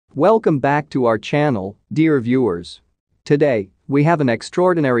Welcome back to our channel, dear viewers. Today, we have an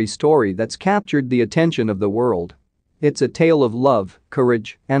extraordinary story that's captured the attention of the world. It's a tale of love,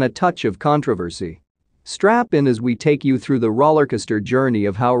 courage, and a touch of controversy. Strap in as we take you through the rollercoaster journey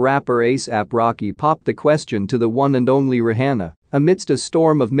of how rapper A$AP Rocky popped the question to the one and only Rihanna amidst a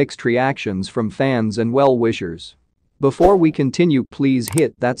storm of mixed reactions from fans and well-wishers. Before we continue, please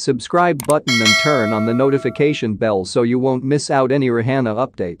hit that subscribe button and turn on the notification bell so you won't miss out any Rihanna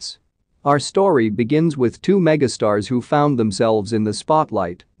updates. Our story begins with two megastars who found themselves in the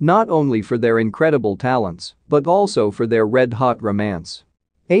spotlight not only for their incredible talents but also for their red-hot romance.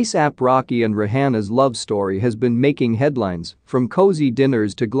 A$AP Rocky and Rihanna's love story has been making headlines, from cozy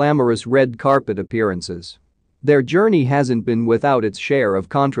dinners to glamorous red carpet appearances. Their journey hasn't been without its share of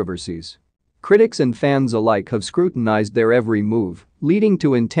controversies. Critics and fans alike have scrutinized their every move, leading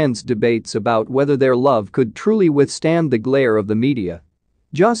to intense debates about whether their love could truly withstand the glare of the media.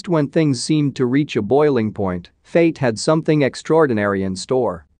 Just when things seemed to reach a boiling point, fate had something extraordinary in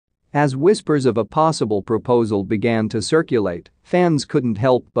store. As whispers of a possible proposal began to circulate, fans couldn't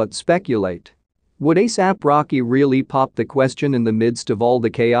help but speculate. Would A$AP Rocky really pop the question in the midst of all the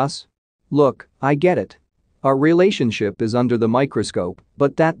chaos? Look, I get it. Our relationship is under the microscope,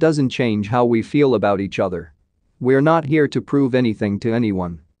 but that doesn't change how we feel about each other. We're not here to prove anything to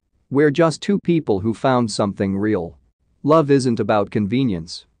anyone. We're just two people who found something real. Love isn't about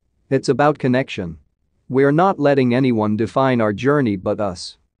convenience. It's about connection. We're not letting anyone define our journey but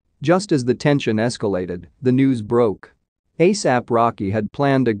us. Just as the tension escalated, the news broke. A$AP Rocky had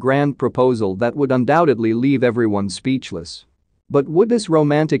planned a grand proposal that would undoubtedly leave everyone speechless. But would this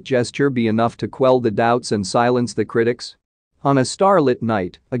romantic gesture be enough to quell the doubts and silence the critics? On a starlit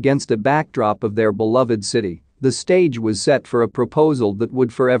night, against a backdrop of their beloved city, the stage was set for a proposal that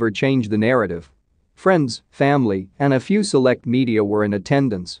would forever change the narrative. Friends, family, and a few select media were in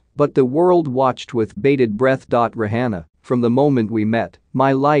attendance, but the world watched with bated breath. Rihanna, from the moment we met,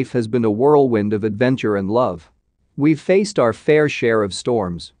 my life has been a whirlwind of adventure and love. We've faced our fair share of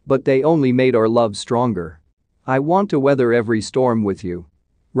storms, but they only made our love stronger. I want to weather every storm with you.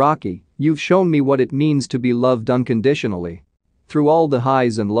 Rocky, you've shown me what it means to be loved unconditionally. Through all the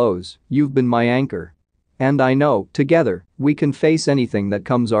highs and lows, you've been my anchor. And I know, together, we can face anything that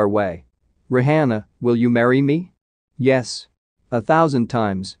comes our way. Rihanna, will you marry me? Yes. 1,000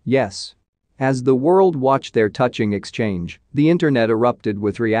 times, yes. As the world watched their touching exchange, the internet erupted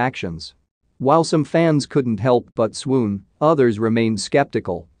with reactions. While some fans couldn't help but swoon, others remained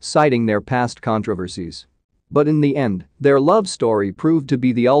skeptical, citing their past controversies. But in the end, their love story proved to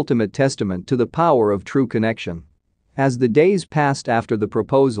be the ultimate testament to the power of true connection. As the days passed after the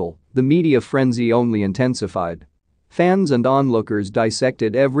proposal, the media frenzy only intensified. Fans and onlookers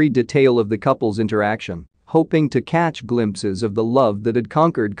dissected every detail of the couple's interaction, hoping to catch glimpses of the love that had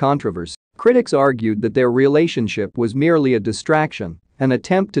conquered controversy. Critics argued that their relationship was merely a distraction, an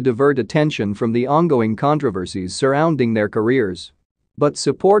attempt to divert attention from the ongoing controversies surrounding their careers. But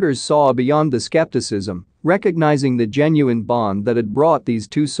supporters saw beyond the skepticism, recognizing the genuine bond that had brought these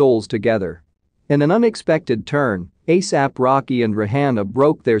two souls together. In an unexpected turn, A$AP Rocky and Rihanna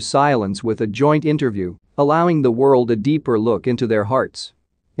broke their silence with a joint interview, allowing the world a deeper look into their hearts.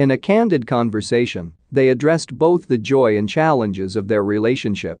 In a candid conversation, they addressed both the joy and challenges of their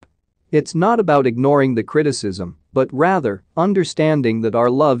relationship. It's not about ignoring the criticism, but rather, understanding that our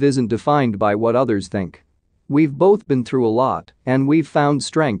love isn't defined by what others think. We've both been through a lot, and we've found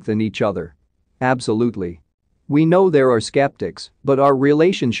strength in each other. Absolutely. We know there are skeptics, but our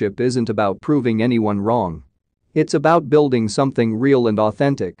relationship isn't about proving anyone wrong. It's about building something real and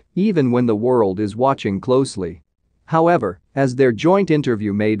authentic, even when the world is watching closely. However, as their joint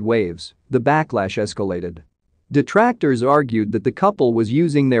interview made waves, the backlash escalated. Detractors argued that the couple was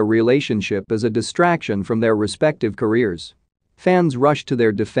using their relationship as a distraction from their respective careers. Fans rushed to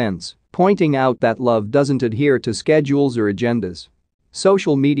their defense, pointing out that love doesn't adhere to schedules or agendas.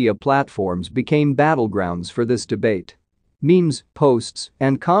 Social media platforms became battlegrounds for this debate. Memes, posts,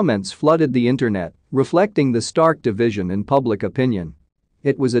 and comments flooded the internet, reflecting the stark division in public opinion.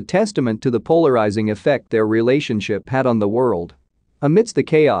 It was a testament to the polarizing effect their relationship had on the world. Amidst the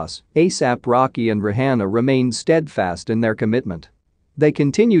chaos, A$AP Rocky and Rihanna remained steadfast in their commitment. They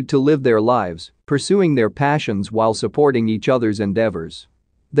continued to live their lives, pursuing their passions while supporting each other's endeavors.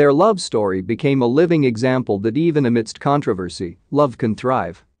 Their love story became a living example that even amidst controversy, love can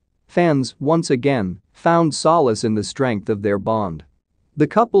thrive. Fans, once again, found solace in the strength of their bond. The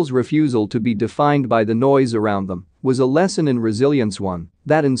couple's refusal to be defined by the noise around them was a lesson in resilience, one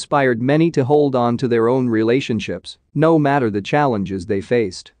that inspired many to hold on to their own relationships, no matter the challenges they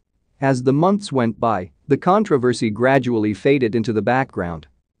faced. As the months went by, the controversy gradually faded into the background.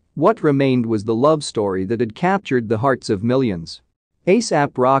 What remained was the love story that had captured the hearts of millions.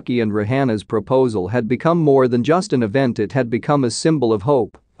 A$AP Rocky and Rihanna's proposal had become more than just an event, it had become a symbol of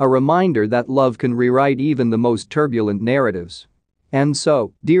hope, a reminder that love can rewrite even the most turbulent narratives. And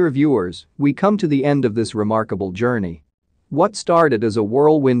so, dear viewers, we come to the end of this remarkable journey. What started as a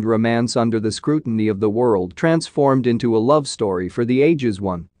whirlwind romance under the scrutiny of the world transformed into a love story for the ages,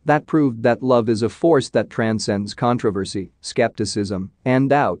 one that proved that love is a force that transcends controversy, skepticism, and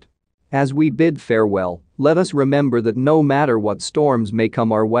doubt. As we bid farewell, let us remember that no matter what storms may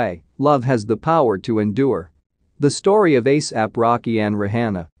come our way, love has the power to endure. The story of A$AP Rocky and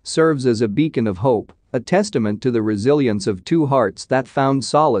Rihanna serves as a beacon of hope, a testament to the resilience of two hearts that found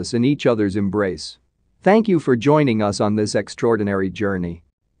solace in each other's embrace. Thank you for joining us on this extraordinary journey.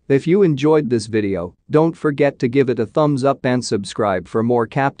 If you enjoyed this video, don't forget to give it a thumbs up and subscribe for more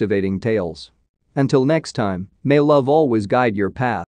captivating tales. Until next time, may love always guide your path.